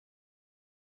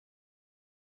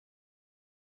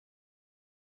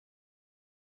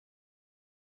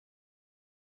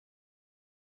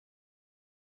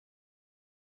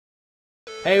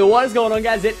Hey, what is going on,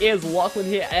 guys? It is Lachlan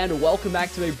here, and welcome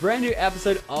back to a brand new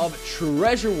episode of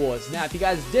Treasure Wars. Now, if you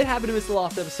guys did happen to miss the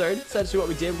last episode, essentially what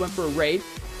we did, we went for a raid.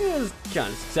 It was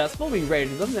kind of successful. We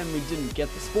raided them, then we didn't get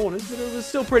the spawners, but it was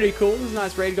still pretty cool. It was a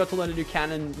nice raid. Got to learn a new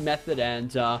cannon method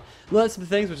and learn some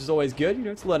things, which is always good. You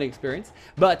know, it's a learning experience.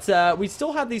 But we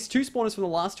still have these 2 spawners from the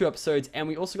last 2 episodes, and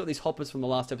we also got these hoppers from the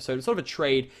last episode. It's sort of a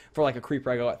trade for like a creeper.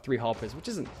 I got 3 hoppers, which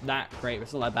isn't that great, but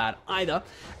it's not that bad either.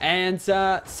 And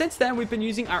since then, we've been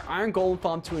using our iron golem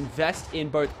farm to invest in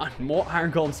both more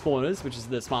iron golem spawners, which is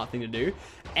the smart thing to do,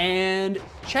 and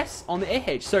chests on the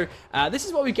AH. So this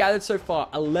is what we gathered so far: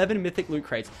 11 mythic loot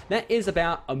crates. That is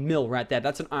about a mil right there.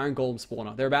 That's an iron golem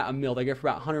spawner. They're about a mil. They go for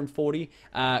about 140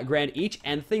 grand each.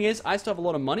 And the thing is, I still have a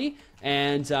lot of money,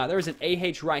 and there is an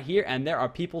AH right here, and there are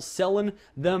people selling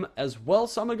them as well.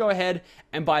 So I'm gonna go ahead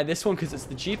and buy this one because it's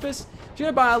the cheapest. I'm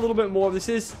gonna buy a little bit more. This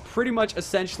is pretty much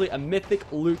essentially a mythic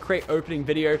loot crate opening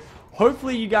video.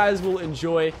 Hopefully you guys will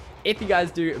enjoy. If you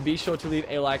guys do, be sure to leave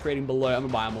a like rating below. I'm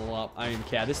gonna buy them all up. I don't even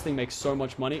care. This thing makes so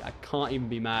much money. I can't even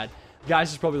be mad. The guy's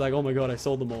just probably like, oh my god, I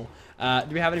sold them all.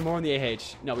 Do we have any more on the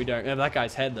AH? No, we don't. We have that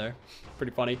guy's head, though.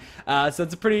 Pretty funny. So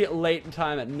it's a pretty late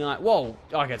time at night. Whoa.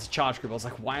 Okay, it's a charge group. I was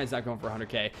like, why is that going for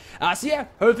 100k? So yeah,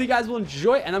 hopefully you guys will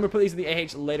enjoy. And I'm going to put these in the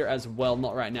AH later as well.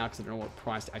 Not right now, because I don't know what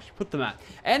price to actually put them at.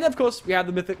 And of course, we have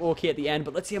the mythic orc here at the end.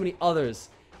 But let's see how many others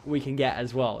we can get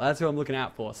as well. That's what I'm looking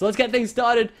out for. So let's get things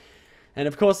started. And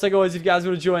of course, like always, if you guys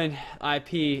want to join,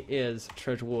 IP is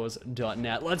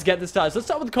treasurewars.net. Let's get this started. So let's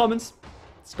start with the commons.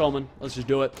 It's common. Let's just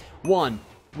do it. 1,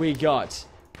 we got...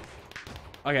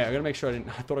 Okay, I gotta make sure I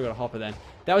thought I got a hopper then.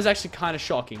 That was actually kind of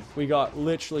shocking. We got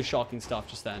literally shocking stuff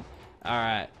just then.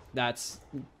 Alright, that's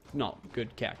not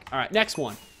good cack. Alright, next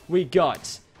one. We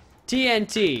got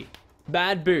TNT,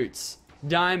 bad boots,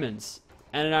 diamonds,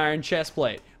 and an iron chest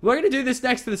plate. We're gonna do this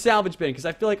next to the salvage bin because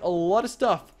I feel like a lot of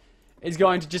stuff is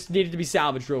going to just needed to be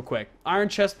salvaged real quick. Iron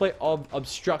chest plate of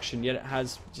obstruction, yet it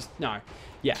has just no.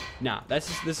 Yeah, nah. This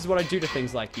is what I do to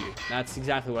things like you. That's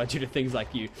exactly what I do to things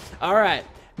like you. All right.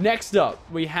 Next up,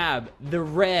 we have the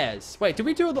rares. Wait, did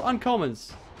we do all the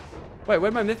uncommons? Wait,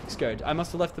 where'd my mythics go? I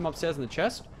must have left them upstairs in the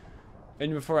chest.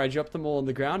 And before I dropped them all on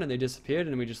the ground and they disappeared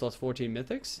and we just lost 14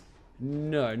 mythics?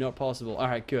 No, not possible. All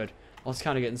right, good. I was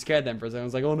kind of getting scared then for a second. I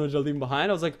was like, oh no, did I leave them behind?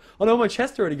 I was like, oh no, my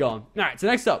chest's already gone. All right, so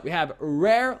next up, we have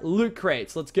rare loot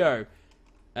crates. Let's go.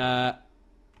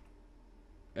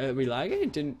 We lag it?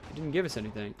 It didn't give us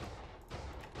anything.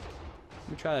 Let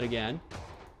me try that again.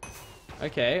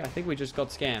 Okay, I think we just got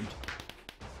scammed.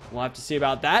 We'll have to see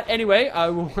about that. Anyway, I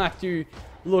will have to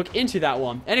look into that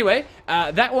one. Anyway,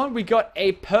 that one, we got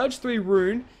a Purge 3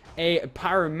 rune, a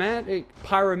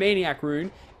Pyromaniac rune,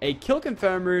 a Kill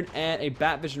Confirm rune, and a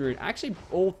Bat Vision rune. Actually,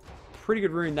 all pretty good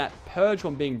rune. That Purge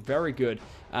one being very good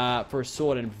for a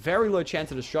sword and very low chance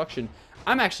of destruction.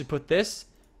 I'm actually put this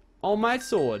on my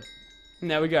sword. And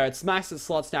there we go. It's maxed its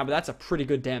slots now, but that's a pretty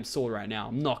good damn sword right now.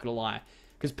 I'm not going to lie.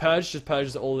 Because Purge just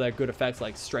purges all their good effects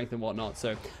like strength and whatnot.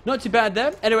 So, not too bad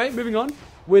there. Anyway, moving on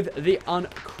with the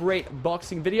uncrate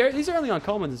boxing video. These are only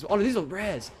uncommons. Oh, no, these are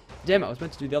rares. Damn it, I was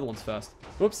meant to do the other ones first.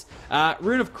 Whoops.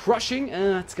 Rune of Crushing.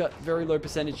 It's got very low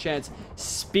percentage chance.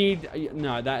 Speed.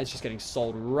 No, that is just getting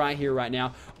sold right here, right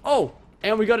now. Oh,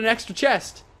 and we got an extra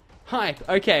chest. Hype.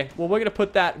 Okay, well, we're going to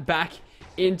put that back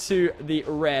into the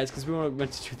rares because we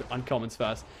meant to do the uncommons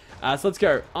first. So let's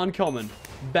go. Uncommon.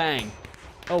 Bang.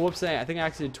 Oh, whoops. I think I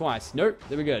actually did twice. Nope.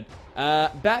 There we go.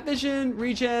 Bat Vision.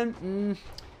 Regen.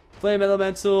 Flame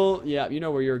Elemental. Yeah, you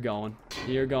know where you're going.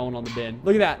 You're going on the bin.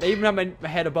 Look at that. They even have my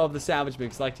head above the salvage bin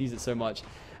because I like to use it so much.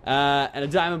 And a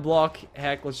diamond block.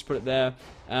 Heck, let's just put it there.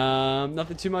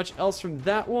 Nothing too much else from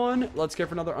that one. Let's go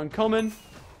for another uncommon.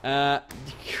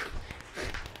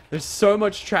 There's so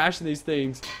much trash in these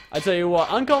things. I tell you what,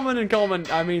 uncommon and common,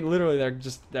 I mean, literally,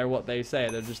 they're what they say.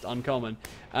 They're just uncommon.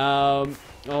 Oh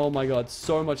my god,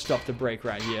 so much stuff to break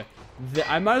right here.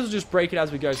 I might as well just break it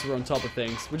as we go so we're on top of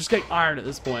things. We're just getting iron at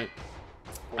this point.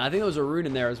 I think there was a rune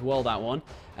in there as well, that one.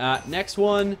 Next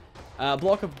one,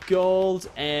 block of gold,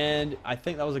 and I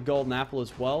think that was a golden apple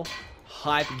as well.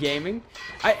 Hype gaming.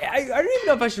 I don't even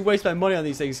know if I should waste my money on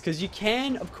these things, because you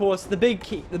can, of course, the big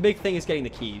thing is getting the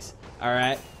keys.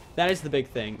 Alright? That is the big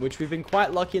thing, which we've been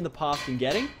quite lucky in the past in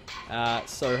getting.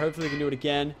 So hopefully we can do it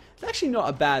again. It's actually not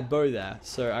a bad bow there,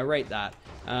 so I rate that.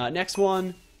 Next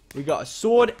one, we got a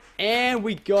sword, and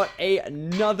we got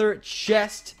another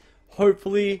chest.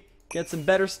 Hopefully get some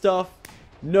better stuff.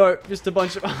 No, just a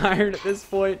bunch of iron at this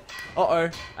point. Uh-oh,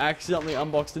 I accidentally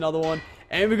unboxed another one.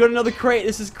 And we got another crate.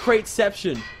 This is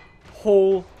Crateception.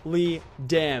 Holy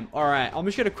damn. Alright, I'm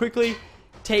just going to quickly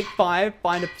take 5,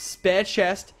 find a spare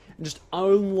chest, and just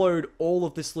unload all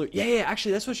of this loot. Yeah,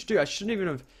 actually, that's what I should do. I shouldn't even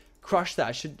have crushed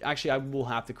that. I will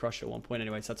have to crush it at one point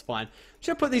anyway, so that's fine. I'm just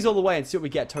gonna put these all the way and see what we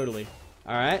get totally.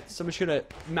 Alright, so I'm just gonna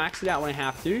max it out when I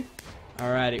have to.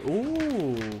 Alrighty.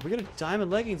 Ooh, we got a diamond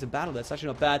leggings in battle. That's actually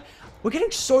not bad. We're getting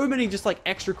so many just like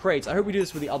extra crates. I hope we do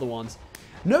this with the other ones.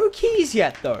 No keys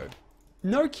yet, though.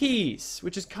 No keys,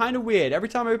 which is kind of weird. Every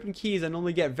time I open keys, I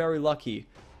normally get very lucky.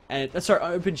 And, sorry,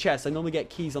 I open chests. I normally get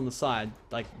keys on the side,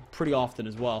 like, pretty often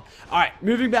as well. Alright,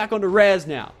 moving back onto rares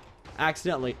now.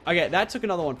 Accidentally. Okay, that took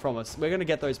another one from us. We're going to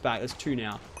get those back. There's 2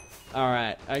 now.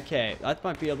 Alright, okay. That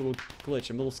might be a little glitch.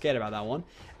 I'm a little scared about that one.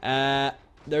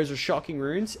 Those are shocking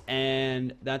runes,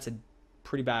 and that's a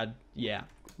pretty bad, yeah,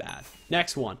 bad.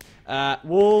 Next one.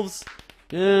 Wolves.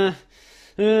 Not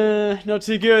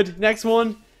too good. Next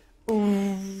one.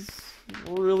 Ooh,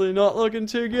 really not looking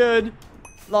too good.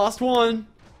 Last one.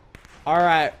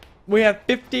 Alright, we have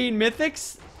 15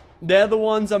 mythics. They're the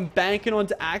ones I'm banking on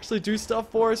to actually do stuff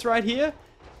for us right here.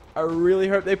 I really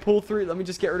hope they pull through. Let me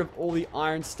just get rid of all the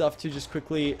iron stuff to just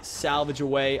quickly salvage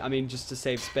away. I mean, just to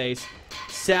save space.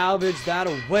 Salvage that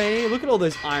away. Look at all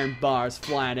those iron bars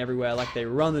flying everywhere like they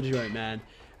run the joint, man.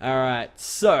 Alright,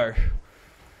 so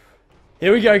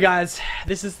here we go, guys.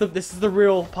 This is the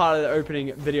real part of the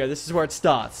opening video. This is where it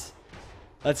starts.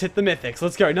 Let's hit the mythics.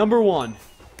 Let's go. Number 1.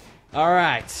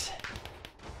 Alright.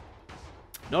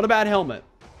 Not a bad helmet.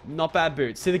 Not bad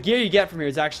boots. See, the gear you get from here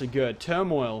is actually good.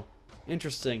 Turmoil.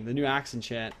 Interesting. The new axe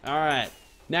enchant. Alright.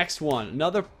 Next one.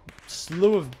 Another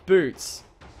slew of boots.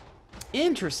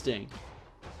 Interesting.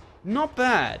 Not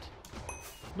bad.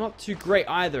 Not too great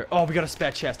either. Oh, we got a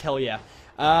spare chest. Hell yeah.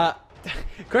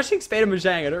 Crushing Spade and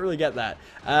Mojang. I don't really get that.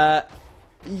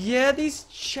 Yeah, these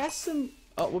chests and...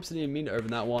 Oh, whoops. I didn't mean to open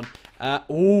that one.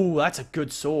 Oh, that's a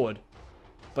good sword.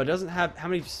 But it doesn't have... How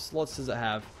many slots does it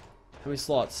have? How many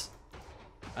slots?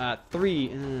 3.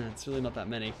 It's really not that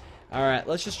many. Alright,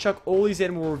 let's just chuck all these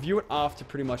in and we'll review it after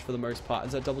pretty much for the most part.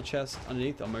 Is that double chest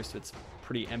underneath? Oh, most of it's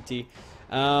pretty empty.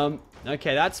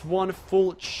 Okay, that's one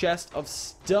full chest of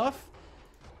stuff.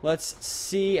 Let's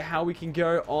see how we can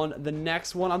go on the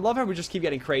next one. I love how we just keep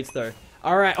getting crates though.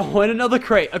 Alright, oh, and another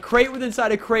crate. A crate with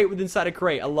inside a crate with inside a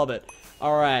crate. I love it.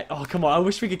 Alright, oh, come on. I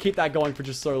wish we could keep that going for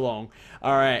just so long.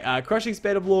 Alright, Crushing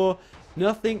Spade of Law.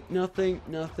 Nothing.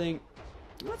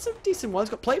 That's a decent one. It's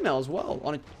got plate mail as well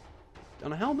on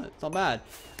a helmet. It's not bad.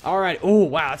 Alright. Oh,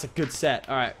 wow. That's a good set.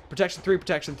 Alright. Protection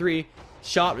 3.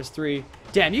 Sharpness 3.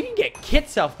 Damn, you can get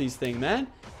kits off these things, man.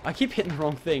 I keep hitting the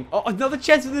wrong thing. Oh, another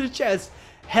chest within a chest.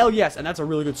 Hell yes. And that's a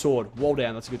really good sword. Whoa,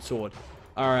 damn. That's a good sword.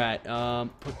 Alright.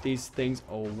 Put these things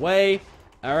away.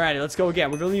 Alright. Let's go again.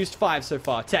 We've only used 5 so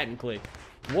far, technically.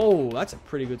 Whoa. That's a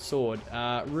pretty good sword.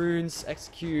 Runes.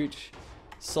 Execute.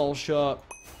 Soul Shot.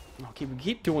 Oh,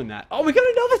 keep doing that. Oh, we got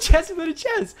another chest within a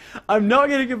chest. I'm not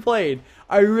going to complain.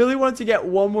 I really want to get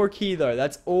one more key, though.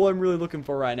 That's all I'm really looking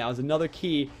for right now is another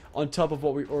key on top of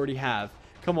what we already have.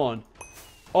 Come on.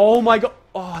 Oh, my God.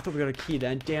 Oh, I thought we got a key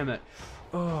then. Damn it.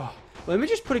 Oh. Let me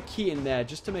just put a key in there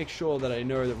just to make sure that I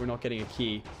know that we're not getting a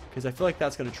key. Because I feel like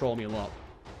that's going to troll me a lot.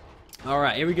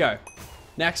 Alright, here we go.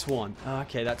 Next one.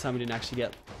 Okay, that time we didn't actually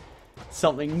get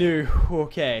something new.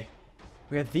 Okay.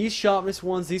 We have these sharpness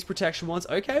ones, these protection ones.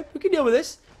 Okay, we can deal with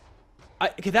this.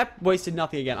 Okay, that wasted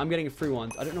nothing again. I'm getting free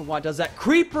ones. I don't know why it does that.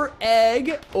 Creeper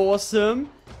egg. Awesome.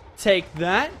 Take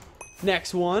that.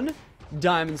 Next one.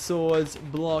 Diamond swords,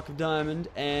 block of diamond,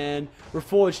 and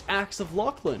reforged axe of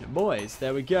Lachlan. Boys,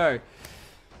 there we go.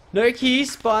 No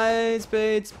keys. Spade.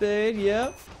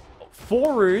 Yep.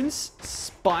 4 runes.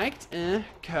 Spiked.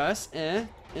 Curse.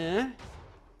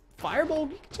 Fireball.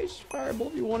 You can change fireball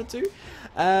if you wanted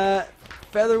to.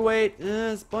 Featherweight,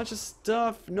 there's a bunch of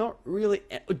stuff. Not really.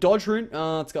 Dodge rune.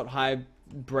 It's got high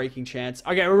breaking chance.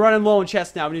 Okay, we're running low on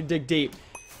chests now. We need to dig deep.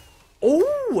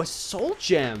 Oh, a soul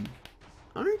gem.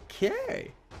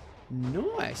 Okay.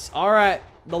 Nice. Alright,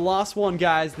 the last one,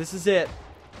 guys. This is it.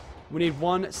 We need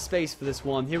 1 space for this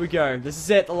one. Here we go. This is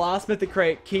it. The last mythic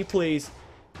crate. Key, please.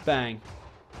 Bang.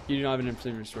 You do not have an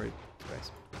inventory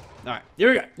space. Alright, here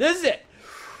we go. This is it.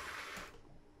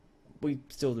 We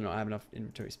still do not have enough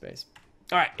inventory space.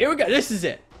 Alright, here we go. This is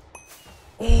it.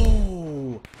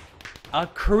 Oh, a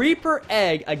creeper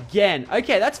egg again.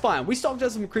 Okay, that's fine. We stocked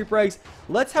up some creeper eggs.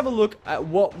 Let's have a look at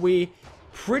what we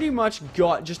pretty much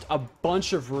got. Just a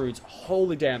bunch of runes.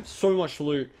 Holy damn, so much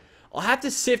loot. I'll have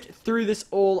to sift through this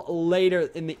all later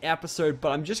in the episode,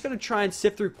 but I'm just going to try and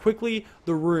sift through quickly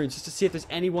the runes just to see if there's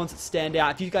any ones that stand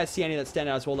out. If you guys see any that stand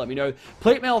out as well, let me know.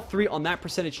 Plate mail 3 on that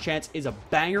percentage chance is a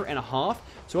banger and a half,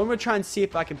 so I'm going to try and see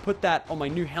if I can put that on my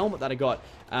new helmet that I got.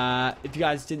 If you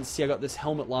guys didn't see, I got this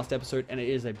helmet last episode, and it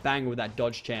is a banger with that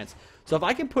dodge chance. So if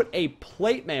I can put a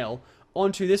plate mail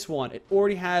onto this one, it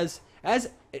already has a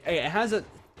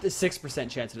 6%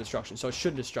 chance of destruction, so it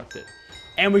should destruct it.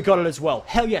 And we got it as well.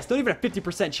 Hell yes, not even a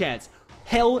 50% chance.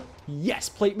 Hell yes,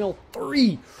 plate mail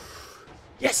 3.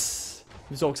 Yes!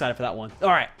 I'm so excited for that one.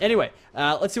 Alright, anyway,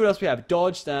 let's see what else we have.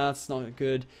 Dodge, that's not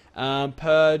good.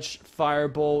 Purge,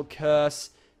 Fireball, Curse,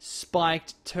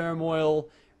 Spiked, Turmoil,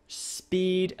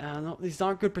 Speed. No, these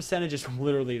aren't good percentages from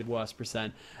literally the worst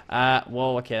percent.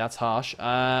 Well, okay, that's harsh.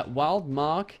 Wild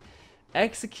Mark,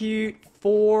 Execute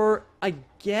 4. I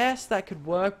guess that could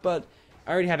work, but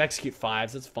I already have Execute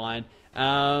 5s. That's fine.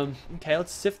 Okay,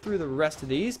 let's sift through the rest of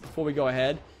these before we go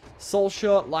ahead. Soul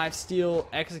Shot, Lifesteal,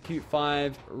 Execute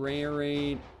 5, Rear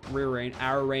Rain,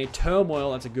 Arrow Rain,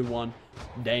 Turmoil, that's a good one.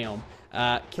 Damn.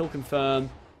 Kill Confirm,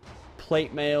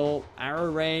 Plate Mail, Arrow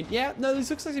Rain. Yeah, no, these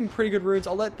looks like some pretty good runes.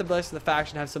 I'll let the rest of the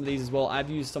faction have some of these as well. I've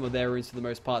used some of their runes for the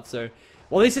most part, so...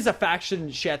 Well, this is a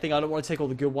faction share thing. I don't want to take all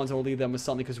the good ones and I'll leave them with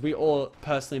something because we all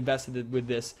personally invested with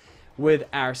this with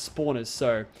our spawners,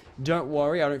 so don't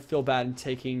worry. I don't feel bad in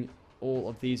taking all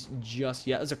of these just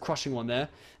yet. There's a crushing one there.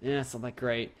 Yeah, it's not that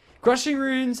great. Crushing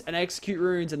runes and execute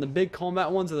runes and the big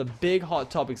combat ones are the big hot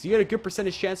topics. You get a good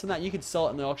percentage chance on that, you can sell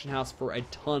it in the auction house for a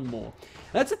ton more.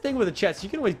 And that's the thing with the chest. You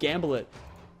can always gamble it,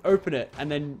 open it,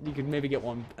 and then you can maybe get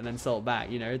one and then sell it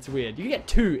back. You know, it's weird. You can get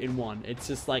 2 in one. It's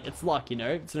just like, it's luck, you know.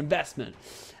 It's an investment.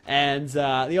 And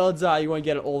the odds are you won't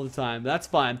get it all the time. But that's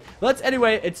fine.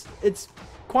 Anyway, it's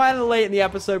quite late in the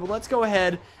episode, but let's go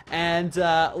ahead and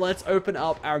let's open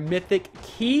up our mythic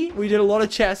key. We did a lot of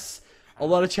chests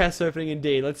opening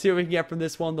indeed. Let's see what we can get from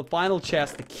this one. The final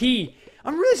chest, the key.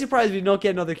 I'm really surprised we did not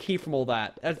get another key from all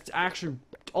that. That actually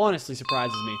honestly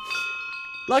surprises me.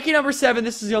 Lucky number 7.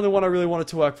 This is the only one I really wanted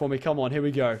to work for me. Come on, here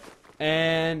we go.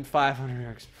 And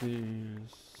 500 XP.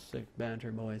 Sick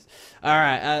banter, boys.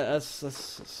 Alright,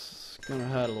 that's gonna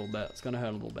hurt a little bit. It's gonna hurt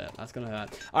a little bit. That's gonna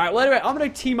hurt. Alright, well, anyway, I'm gonna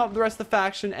team up the rest of the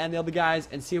faction and the other guys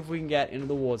and see if we can get into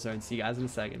the war zone. See you guys in a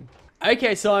second.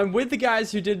 Okay, so I'm with the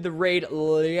guys who did the raid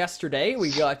yesterday. We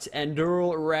got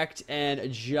Enduril, Rekt, and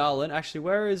Jarlin. Actually,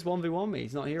 where is 1v1 me?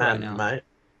 He's not here right now. Mate.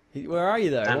 Where are you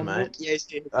though? Mate. Yeah, he's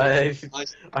here.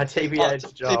 I TBA'd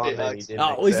Jarlin and he didn't.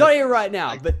 Oh, well, he's not here right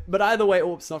now. But either way,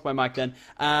 oops, knocked my mic then.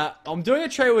 I'm doing a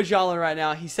trade with Jarlin right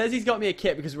now. He says he's got me a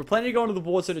kit because we're planning to go into the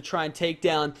war zone to try and take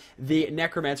down the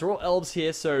Necromancer. We're all elves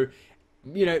here, so...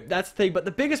 You know, that's the thing, but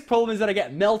the biggest problem is that I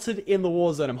get melted in the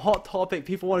war zone. I'm hot topic,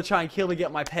 people want to try and kill me,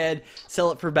 get my ped,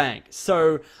 sell it for bank.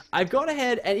 So, I've gone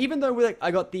ahead, and even though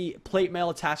I got the plate mail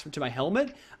attachment to my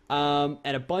helmet, and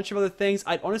a bunch of other things,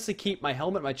 I'd honestly keep my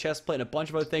helmet, my chest plate, and a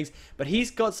bunch of other things, but he's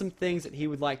got some things that he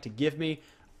would like to give me.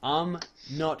 I'm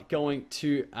not going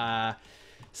to,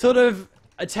 sort of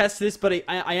attest to this, but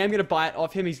I am going to buy it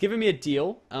off him. He's giving me a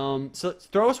deal, so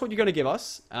throw us what you're going to give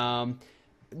us.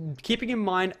 Keeping in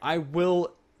mind, I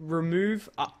will remove...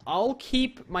 I'll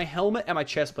keep my helmet and my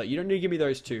chest plate. You don't need to give me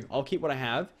those two. I'll keep what I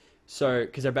have. So,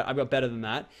 because I've got better than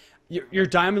that. Your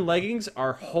diamond leggings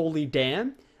are holy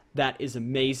damn. That is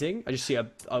amazing. I just see a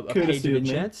page of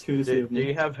enchants. Do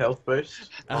you have health boost?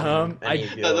 No,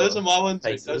 those are my ones.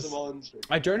 Those are my ones.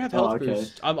 I don't have health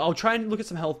boost. I'll try and look at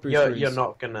some health boost. You're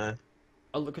not gonna...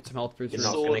 I'll look at some health boost. You're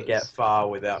not going to get far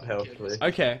without health boost.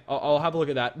 Okay, I'll have a look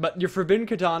at that. But your Forbidden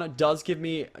Katana does give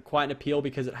me quite an appeal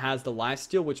because it has the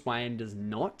Lifesteal, which mine does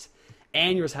not.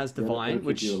 And yours has Divine,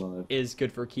 which is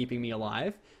good for keeping me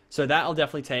alive. So that I'll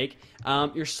definitely take.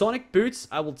 Your Sonic Boots,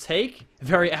 I will take.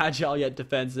 Very agile yet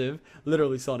defensive.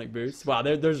 Literally Sonic Boots. Wow,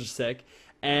 those are sick.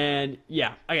 And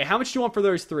yeah. Okay, how much do you want for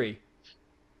those 3?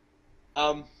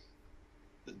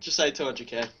 Just say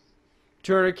 200k.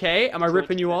 200k? Am I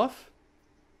ripping you off?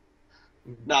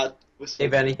 No.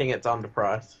 If anything, it's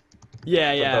underpriced.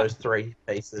 Yeah, for those 3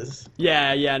 pieces.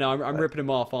 Yeah, no, I'm ripping him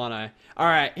off, aren't I?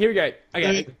 Alright, here we go.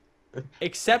 Okay,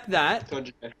 accept that.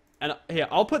 200k. And here,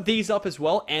 I'll put these up as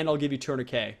well, and I'll give you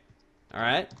 200k.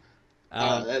 Alright?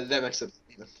 That makes sense.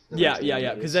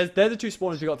 Yeah, because they're the 2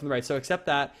 spawners we got from the raid, so accept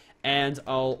that, and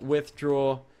I'll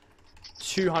withdraw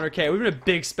 200k. We've been a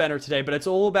big spender today, but it's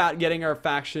all about getting our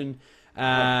faction...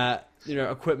 you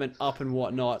know, equipment up and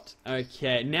whatnot.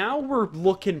 Okay, now we're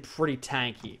looking pretty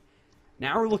tanky.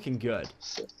 Now we're looking good.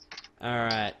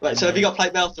 Alright. Wait, so have you got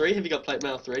plate mail 3? Have you got plate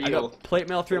mail 3? I got plate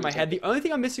mail 3 on my head. The only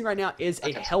thing I'm missing right now is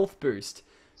a health boost.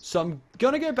 So I'm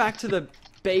gonna go back to the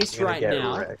base right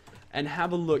now. and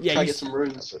have a look. Yeah, Try to you, get some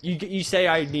runes. you say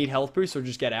I need health boost or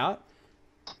just get out?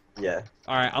 Yeah.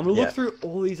 Alright, I'm gonna look Yeah. through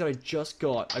all these that I just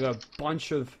got. I got a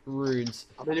bunch of runes.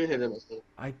 I don't even have them.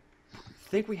 I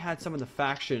think we had some in the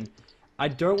faction. I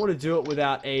don't want to do it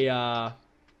without a,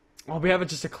 Oh, we have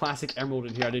just a classic emerald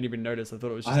in here. I didn't even notice. I thought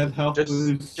it was just... I have health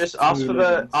boost. Just ask two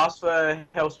for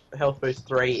health boost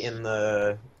 3 in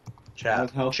the I chat.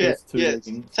 have health Chat, boost 2 yeah.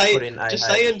 leggings. Put in Just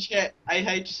AH. say in chat,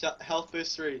 AH health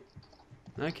boost 3.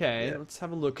 Okay, Yeah. let's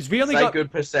have a look. Because we only Say got...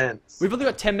 good percents. We've only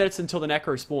got 10 minutes until the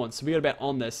necro spawns, so we gotta bet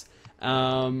on this.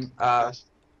 Oh,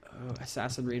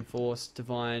 assassin, reinforced,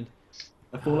 divine.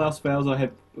 If all else fails, I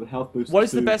have health boost. What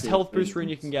is the 2 best to health boost rune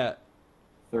you can get?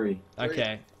 3.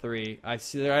 Okay, 3. I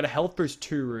see. I had a health boost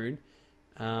 2 rune.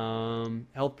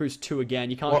 Health boost 2 again.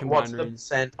 You can't combine What's the runes.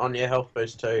 percent on your health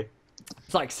boost 2?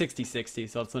 It's like 60-60,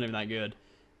 so it's not even that good.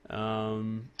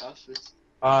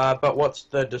 But what's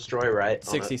the destroy rate?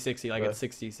 on it? 60-60, like it's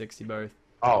 60-60 both.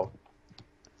 Oh.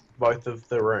 Both of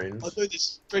the runes. I'll do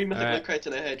this 3 mythic Alright. loot crates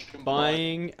in AH.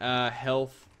 Buying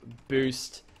health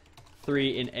boost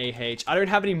 3 in AH. I don't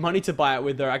have any money to buy it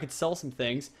with though. I could sell some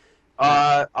things.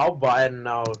 I'll buy it and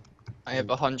I'll I have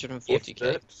gift 140k.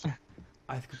 it.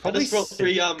 I could I probably just brought s-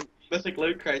 3 mythic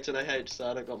loot crates in AH, so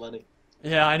I don't got money.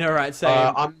 Yeah, I know, right? Same.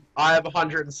 I have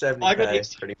 170k. I got an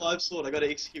pretty XQ5 sword. I got an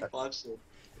XQ5 sword.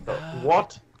 much.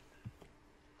 What?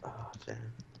 Oh, damn.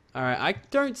 Alright, I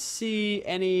don't see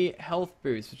any health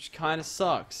boost, which kind of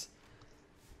sucks.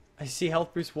 I see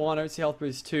health boost 1, I don't see health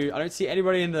boost 2. I don't see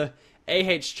anybody in the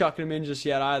AH chucking them in just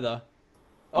yet either.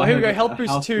 Oh, here we go, health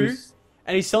boost 2,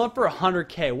 and he's selling for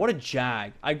 100k. What a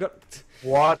jag. I got...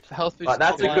 What? Health boost Like,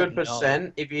 that's a one, good no.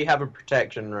 percent if you have a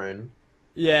protection rune.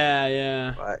 Yeah,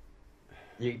 yeah. Like,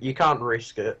 you can't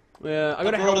risk it. Yeah, I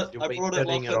got a brought health... it. You'll I be brought it.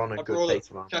 putting it Lachlan. on a I good brought it. piece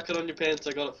of armor. Chuck it on your pants.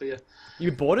 I got it for you.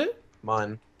 You bought it?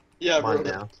 Mine. Yeah, I Mine brought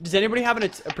it. now. Does anybody have a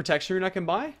protection rune I can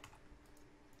buy?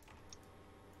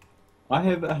 I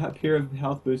have a pair of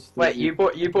health boost. Wait, you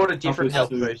bought a different health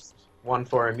boost two. boost one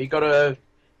for him. He got a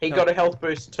health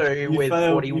boost 2 You with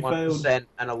failed, you 41%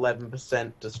 and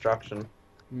 11% destruction.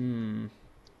 Hmm.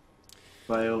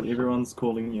 Fail. Everyone's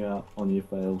calling you out on your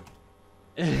fail.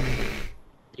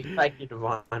 You can take your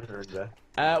divine rune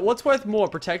back. What's worth more,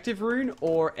 protective rune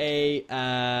or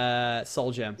a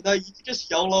soul gem? No, you can just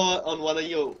YOLO it on one of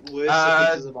your worst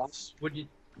pieces of armor. Would you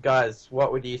guys?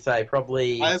 What would you say?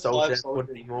 Probably I have soul 5 gem soul would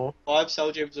gems. be more. 5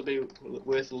 soul gems will be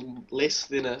worth less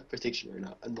than a protection rune,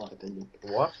 in my opinion.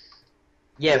 What?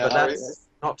 Yeah, Yeah, but I that's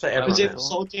not to everyone. Because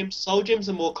soul gems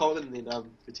are more common than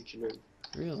protection rune.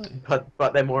 Really?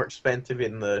 But they're more expensive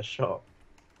in the shop.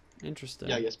 Interesting.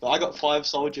 Yeah, I guess. But I got 5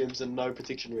 soul gems and no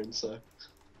protection runes, so.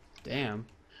 Damn.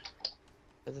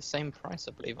 They're the same price,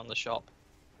 I believe, on the shop.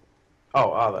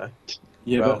 Oh, are they?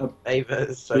 Yeah, Well,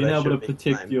 Ava's, so being they able to should be the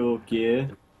protect same. your gear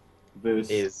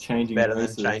versus Is changing better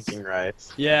races. than changing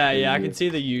race. Yeah, yeah, I Yeah. can see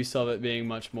the use of it being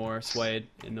much more swayed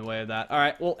in the way of that.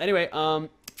 Alright, well, anyway,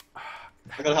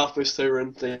 I got a half boost 2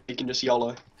 rune, so you can just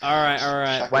YOLO.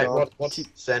 alright. Wait, what's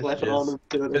Slap percentages? it on and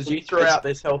do it. Because you threw out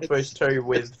this health boost 2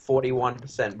 with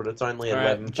 41%, but it's only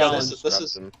Alright, 11% John, this is-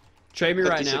 destruction. Trade me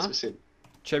right now. 56%.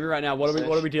 Trade me right now. What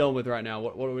are we dealing with right now?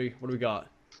 What do we got?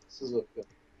 This is what we got.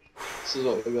 This is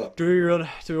what we got. Do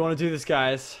we want to do this,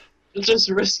 guys? Just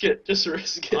risk it. Just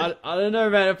risk it. I don't know,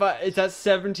 man. It's at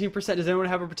 17%. Does anyone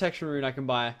have a protection rune I can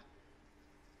buy?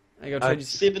 I go trade you.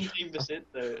 17%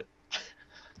 though.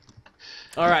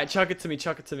 All right, chuck it to me.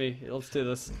 Chuck it to me. Let's do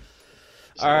this.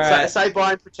 All Say, right. say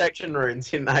buying protection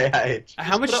runes in AH.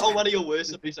 How much? Put it on one of your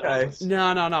worst pieces of armor. Okay. No.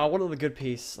 I want the good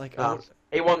piece. Like, No.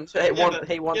 He wants but-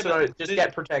 to know, just then-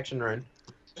 get protection rune.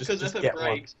 Because Just if it get one.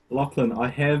 breaks, Lachlan, I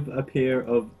have a pair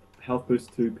of health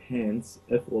boost 2 pants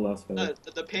if all else fails. no,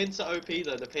 the pants are OP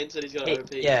though. The pants that he's got are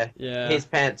OP. Yeah, yeah. his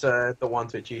pants are the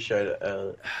ones which you showed.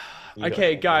 You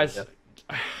Okay, got- guys. yeah.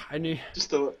 I knew. Just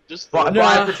do it. Just do Buy, it. No.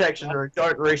 buy a protection rune.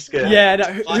 Don't risk it. Yeah. No,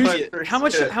 I who's, get- how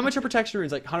much? Yeah. How much are protection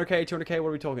runes? Like 100k, 200k? What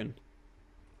are we talking?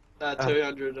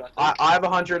 200. I think. I have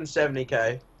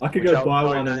 170k. I could which go I'll buy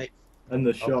one donate. in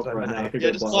the shop donate. right now. I could Yeah,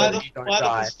 go just buy buy it one. off, You don't buy it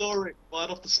off die. the store. Buy it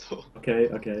off the store. Okay.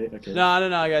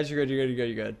 No, guys, you're good.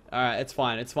 You're good. All right, it's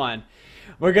fine.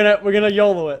 We're gonna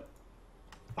YOLO it.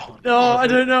 Oh, No, I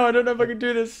don't know if I can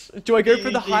do this. Do I go for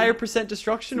the Easy. higher percent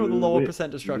destruction or the lower Do it,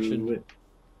 percent destruction? do it.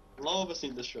 Lower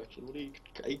percent destruction. What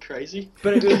are you crazy?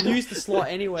 But it will use the slot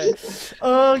anyway.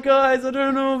 Oh, guys, I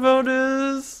don't know about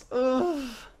this. Ugh.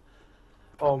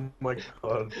 Oh my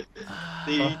god.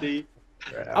 D.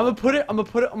 I'm gonna put it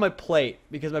on my plate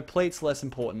because my plate's less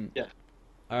important. Yeah.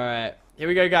 All right, here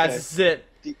we go, guys. Okay. This is it.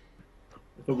 If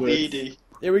it works. D.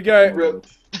 Here we go. Rip.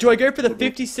 Do I go for the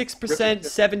 56%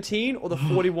 17 or the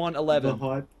 41 The 11?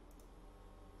 hype.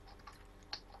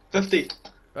 50.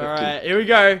 Alright, here we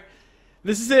go.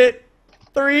 This is it.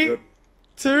 3, Yep.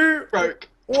 2, Broke.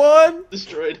 1.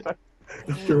 Destroyed.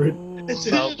 Destroyed. It's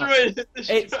Well, destroyed.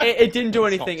 It didn't do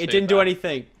It's not anything. It too didn't do bad.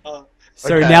 anything. Oh.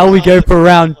 So Okay. now we go for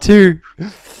round 2.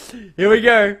 Here we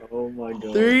go. Oh my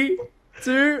god. 3,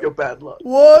 2, Your bad luck.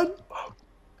 1.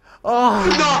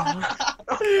 Oh.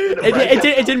 No! It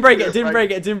didn't break it. It didn't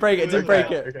break it. It didn't break it. It didn't break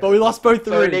Okay, it. okay. But we lost both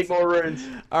the So we runes. need more runes.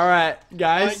 Alright, Fine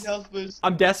guys. health boost.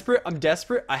 I'm desperate. I'm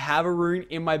desperate. I have a rune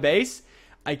in my base.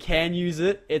 I can use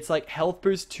it. It's like health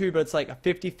boost 2, but it's like a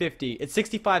 50-50. It's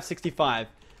 65-65.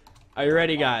 Are you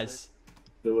ready, guys?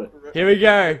 Do it. Here we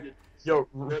go. Yo,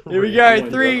 Here we Oh go. my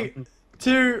 3, God.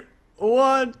 2,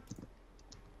 1.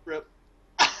 Rip.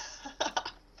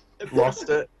 Lost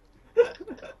it.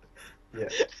 Yeah.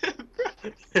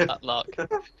 That luck.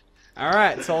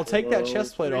 Alright, so I'll take that Hello.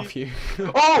 chest plate off you.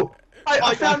 Oh! I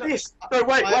I found got- this! No,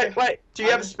 wait. Do you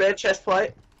have a spare chest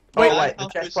plate? Wait. Oh, wait, the I'll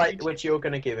chest proceed. plate which you're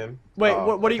gonna give him. Wait,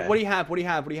 Oh, what do you okay. what do you have? What do you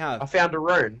have? What do you I have? found a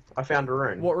rune.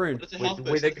 What rune? It's a health With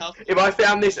boost. a- it's a health boost. If I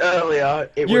found this earlier,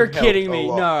 it You're would have kidding helped a me.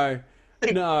 lot. No.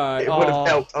 No. It would have Oh.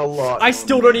 helped a lot. I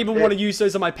still don't even want to use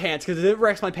those on my pants because if it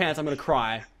wrecks my pants, I'm gonna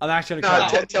cry. I'm actually gonna No,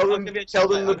 cry. tell them- I'll give you a tell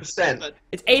chest them plate. the percent.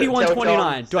 It's tell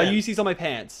 81.29. Do I John use these on my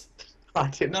pants? I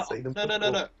didn't No, see them.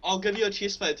 no. I'll give you a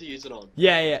chest plate to use it on.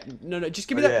 Yeah. No. Just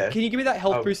give me Oh, that. yeah. Can you give me that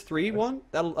health Oh. boost 3 one?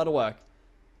 That'll work.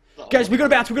 No, Guys, we gotta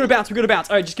bounce. All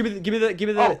right, just give me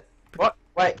the Oh, what?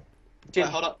 Wait. Wait,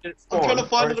 hold up. Did it I'm trying to spawn,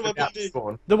 find or it in is my about to PvP.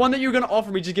 spawn? the one that you were gonna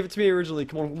offer me. Just give it to me originally.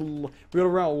 Come on, we gotta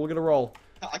roll. We're gonna roll.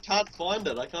 I can't find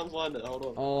it. Hold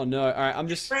on. Oh no. All right, I'm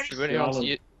just. If you really want to Alan,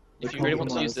 use, if the you really want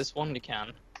to use compromise. this one, you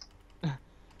can.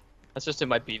 That's just in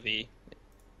my BV.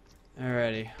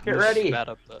 Alrighty. Get ready.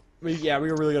 Better, but We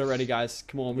really got it ready, guys.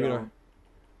 Come on, we Yeah. gotta.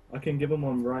 I can give him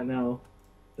one right now.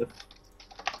 If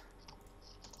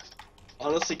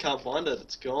Honestly, can't find it.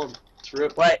 It's gone. It's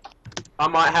ripped. Wait. I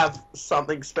might have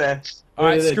something spare. All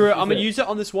right, Wait, screw it. use I'm gonna it. use it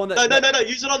on this one that. No.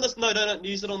 Use it on this. No.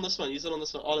 Use it on this one. Use it on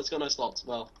this one. Oh, it's got no slots.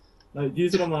 Well. no,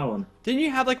 use it on my one. Didn't you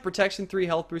have like protection 3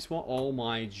 health boost one? Oh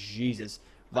my Jesus.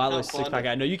 Vilo can't 6 find pack it.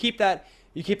 guy. No, you keep that.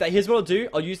 Here's what I'll do.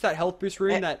 I'll use that health boost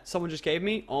rune that someone just gave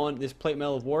me on this plate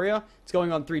mail of warrior. It's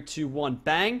going on 3, 2, 1,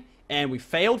 bang, and we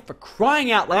failed for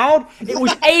crying out loud. It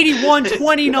was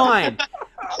 81.29.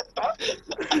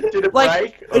 Did it Like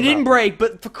break? it didn't break,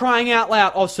 but for crying out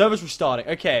loud. Oh, server's restarting.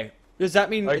 Okay. Does that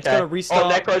mean it's gonna restart? Oh,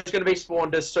 Necro's gonna be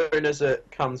spawned as soon as it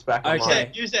comes back Okay.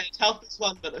 online. Use it. It's health boost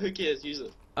 1, but who cares? Use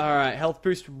it. All right, health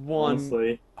boost 1.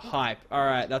 Honestly, Hype. All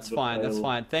right, that's The fine. That's fail.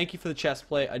 fine. Thank you for the chest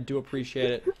plate. I do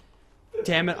appreciate it.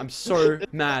 Damn it, I'm so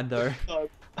mad though.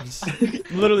 I'm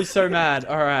literally so mad.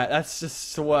 All right, that's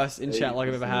just the worst enchant like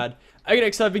I've ever had.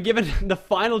 Okay, so I've been given the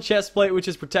final chest plate, which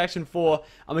is protection 4.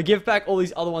 I'm gonna give back all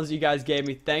these other ones that you guys gave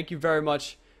me. Thank you very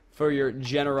much for your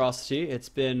generosity. It's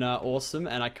been awesome,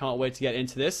 and I can't wait to get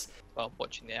into this. well,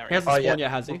 watching the He area. hasn't Oh, spawned yeah.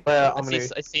 yet, has he?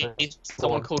 I see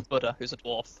someone called Buddha who's a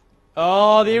dwarf.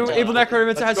 Oh, the evil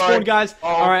necromancer has Let's go. spawned, guys. Oh.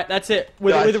 All right, that's it.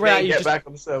 With or without you, get just back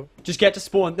on the server. get to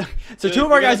spawn. So Dude, 2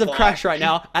 of our you're guys gonna have die. crashed right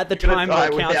now at the You're gonna time die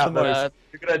that counts the without most. them.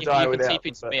 You're gonna You die can without TP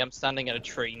them, to but- me. I'm standing in a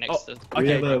tree next Oh, to.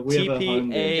 okay. we have a home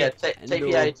game. Yeah, TPA.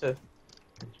 TPA to.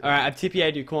 Alright, I've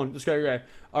TPA'd you. Come on, let's go.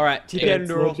 Alright, TPA Yeah, and It's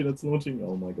Neural. launching, it's launching.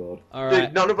 Oh my god. Alright.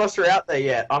 Dude, none of us are out there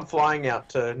yet. I'm flying out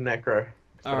to Necro.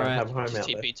 So I don't Alright. have home Just out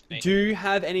there. TP to me. Do you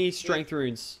have any strength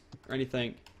runes or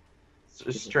anything?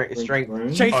 Strength.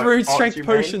 Runes? Strength Oh, runes, oh, strength you mean?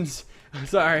 potions.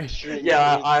 Sorry.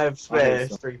 Yeah, I have spare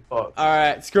some. 3 pots.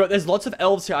 Alright, screw it. There's lots of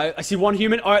elves here. I see one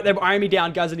human. Alright, they're eyeing me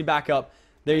down. Guys, I need backup.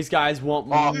 These guys want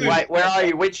me. Oh, wait, where are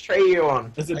you? Which tree are you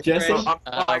on? Is it Okay. Jesse? I'm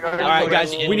flying over Alright, to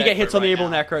guys, it. Yeah, we need to get hits on the right evil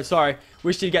now. necro. Sorry.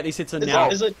 We should get these hits in Is now.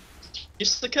 it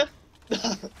Jessica?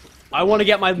 I want to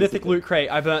get my mythic loot crate.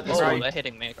 I burnt this Oh, one. they're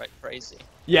hitting me like crazy.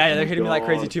 Yeah, they're hitting me like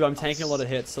crazy God. too. But I'm tanking a lot of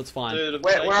hits, so it's fine. Dude, I'm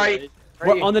Where taking are it. you?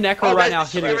 We're on the necro Oh, right there's now, the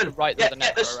hitting. Spartan. Right, Get, the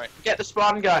get, necro, the, right. get the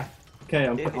Spartan guy. Okay,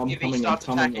 I'm If he coming, starts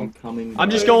I'm attacking. coming. I'm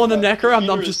just going on the necro.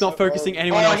 I'm just not focusing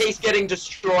anyone Oh, else. he's getting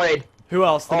destroyed. Who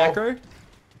else? The Oh. necro?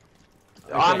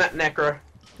 I'm at Necro.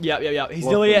 Yeah. He's Welcome.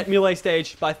 nearly at melee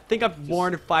stage, but I think I've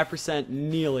warranted 5%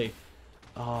 nearly.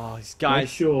 Oh, these Make guys.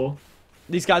 sure.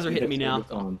 These guys are he hitting me hits now.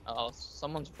 every time. Oh,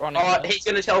 someone's running. Oh, there. he's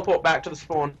gonna teleport back to the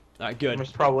spawn. Alright, good.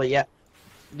 Most probably, yeah.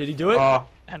 Did he do it? Oh,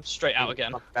 And straight out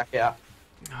again. back out.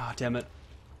 Oh, damn it.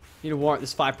 Need to warrant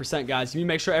this 5%, guys. You need to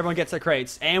make sure everyone gets their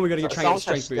crates. And we gotta get trying to Someone get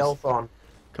strength has boost. stealth on.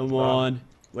 Come on.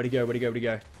 Where'd he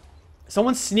go?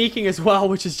 Someone's sneaking as well,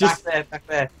 which is just... Back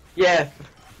there. Yeah.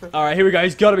 Alright, here we go.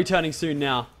 He's gotta be turning soon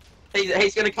now.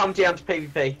 He's gonna come down to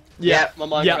PvP. Yeah. My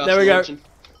Minecraft's Yeah, there we go. launching.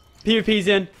 PvP's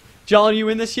in. John, are you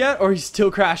in this yet? Or he's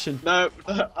still crashing? No,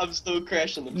 I'm still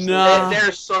crashing them. No. There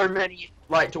are so many,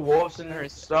 like, dwarves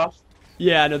and stuff.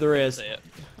 Yeah, no, there is. See it.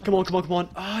 Come on, come on, come on.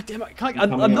 Ah, damn it. I'm coming,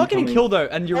 not I'm getting coming. killed, though,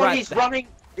 and you're Hey, right. he's running.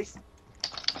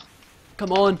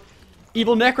 Come on.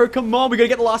 Evil Necro, come on. We gotta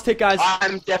get the last hit, guys.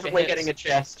 I'm definitely It hits. getting a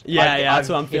chest. Yeah, yeah, that's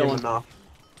what I'm hit him feeling. enough.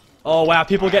 Oh, wow.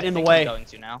 People are getting in the way. Going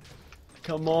to now.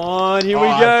 Come on. Here we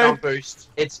Oh, go. Jump boost.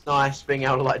 It's nice being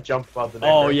able to like jump above the net.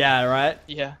 Oh, yeah, right?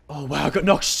 Yeah. Oh, wow. I got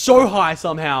knocked so high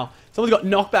somehow. Someone's got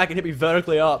knocked back and hit me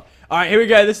vertically up. All right, here we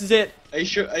go. This is it. Are you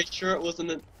sure it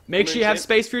wasn't a... Make sure you have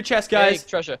space for your chest, Hey, guys.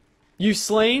 treasure. You've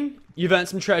slain. You've earned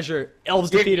some treasure.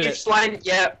 Elves defeated You've it. slain.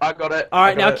 Yeah, I got it. All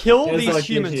right, now kill Here's these our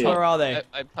humans. gift here. Where are they?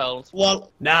 I pearled.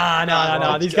 Well, Nah, nah,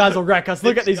 nah. Let's These go. guys will wreck us.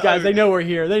 Look at Let's these guys. go. They know we're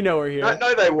here. They know we're here.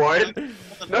 No, they won't.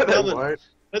 No, they Coming. won't.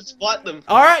 let's fight them.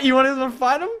 All right, you want to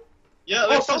fight them? Yeah,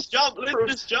 let's Oh, just jump. Let's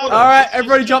just jump. All right, Let's just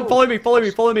everybody jump. jump. Follow me. Follow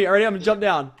me. Follow me. Already, I'm gonna jump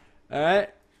down. All right,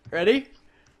 ready?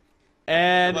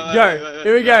 And Wait, go. wait,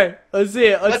 Here we go. Let's see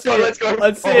it. Let's see go. it. Let's go.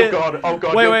 Let's see Oh it. god. Oh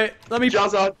god. Wait, you're- wait. Let me.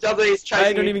 Jazza is chasing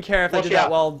I don't you. even care if I Watch did that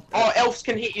out. well. Oh, elves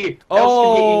can hit you. Elves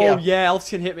Oh, can hit you here. yeah, elves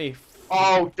can hit me.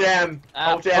 Oh damn.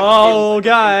 Ah. Oh damn. Oh,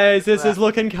 guys, this is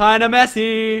looking kind of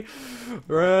messy.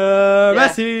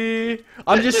 Messy.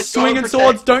 I'm just Just go and swinging protect.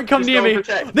 swords. Don't come Just near go me. and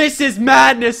protect. This is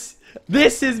madness.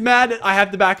 This is madness. I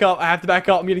have to back up. I have to back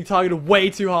up. I'm getting targeted way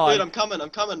too hard. Dude, I'm coming. Where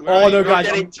Oh, are you? no, You're guys,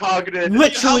 getting targeted.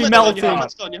 literally Your melting.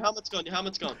 helmet's gone. Your helmet's gone. Your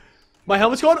helmet's gone. My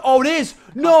helmet's gone? Oh, it is.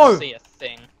 Can't No. see a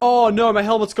thing. Oh, no, my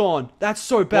helmet's gone. That's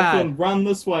so bad. Lachlan, run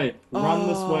this way. Run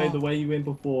this way Oh. the way you went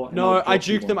before. and No, I'll I drop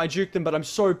you juked them. one. I juked them, but I'm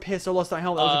so pissed. I lost that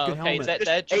helmet. That was a good Okay, helmet.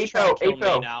 they're just trying to kill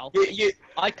me now. You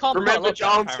I can't remember pearl up there,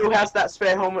 John still apparently. has that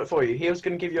spare helmet for you. He was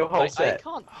gonna give you a whole I set.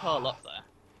 can't pearl up there.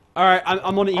 All right, I'm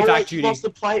on Oh evac wait, you duty. lost the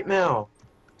plate now.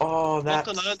 Oh, that's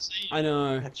Lachlan, I don't see you. I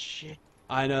know. that's shit.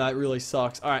 I know that really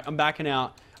sucks. All right, I'm backing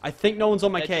out. I think no one's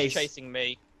on my They're case. just chasing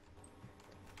me.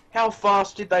 How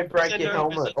fast did they break Is your it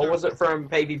helmet, or was it from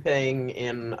PvPing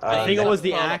in? I think yeah. it was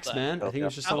the Well, axe, up man. I think it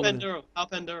was just someone. How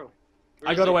Panduro?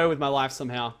 I got away with my life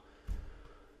somehow.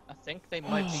 I think they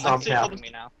might be Somehow. chasing me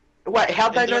now. Wait,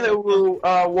 how'd they know they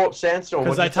were warp sandstorm?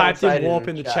 Because What'd I you typed say in warp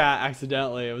in the chat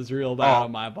accidentally. It was real bad Oh.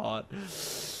 on my part.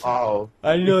 Oh,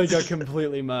 I nearly got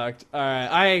completely murked.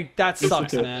 Alright, that It's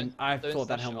sucks, okay. man. I Don't thought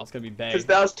that push helmet up. was gonna be because big.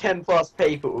 that was 10+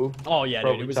 people. Oh yeah, dude,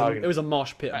 probably it was targeted. it was a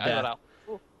mosh pit of Right, I got death. out.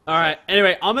 Alright,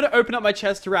 anyway, I'm gonna open up my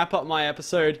chest to wrap up my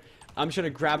episode. I'm just gonna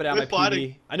grab it out We're of my fighting.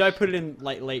 PB. I know I put it in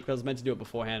like late because I was meant to do it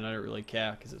beforehand. I don't really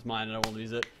care because it's mine and I don't want to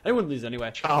lose it. I wouldn't lose it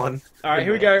anyway. Charlin. Alright,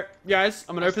 here we go. Guys,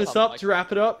 I'm gonna open this up to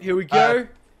wrap it up. Here we go.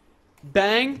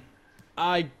 Bang.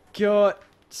 I got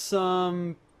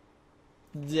some...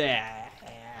 Yeah.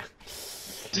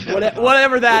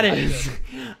 Whatever that is.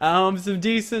 Some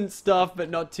decent stuff, but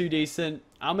not too decent.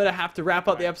 I'm gonna have to wrap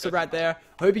up the episode right there.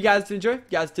 Hope you guys did enjoy. If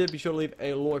you guys did, be sure to leave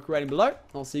a like rating below.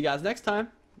 I'll see you guys next time.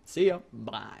 See ya.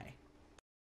 Bye.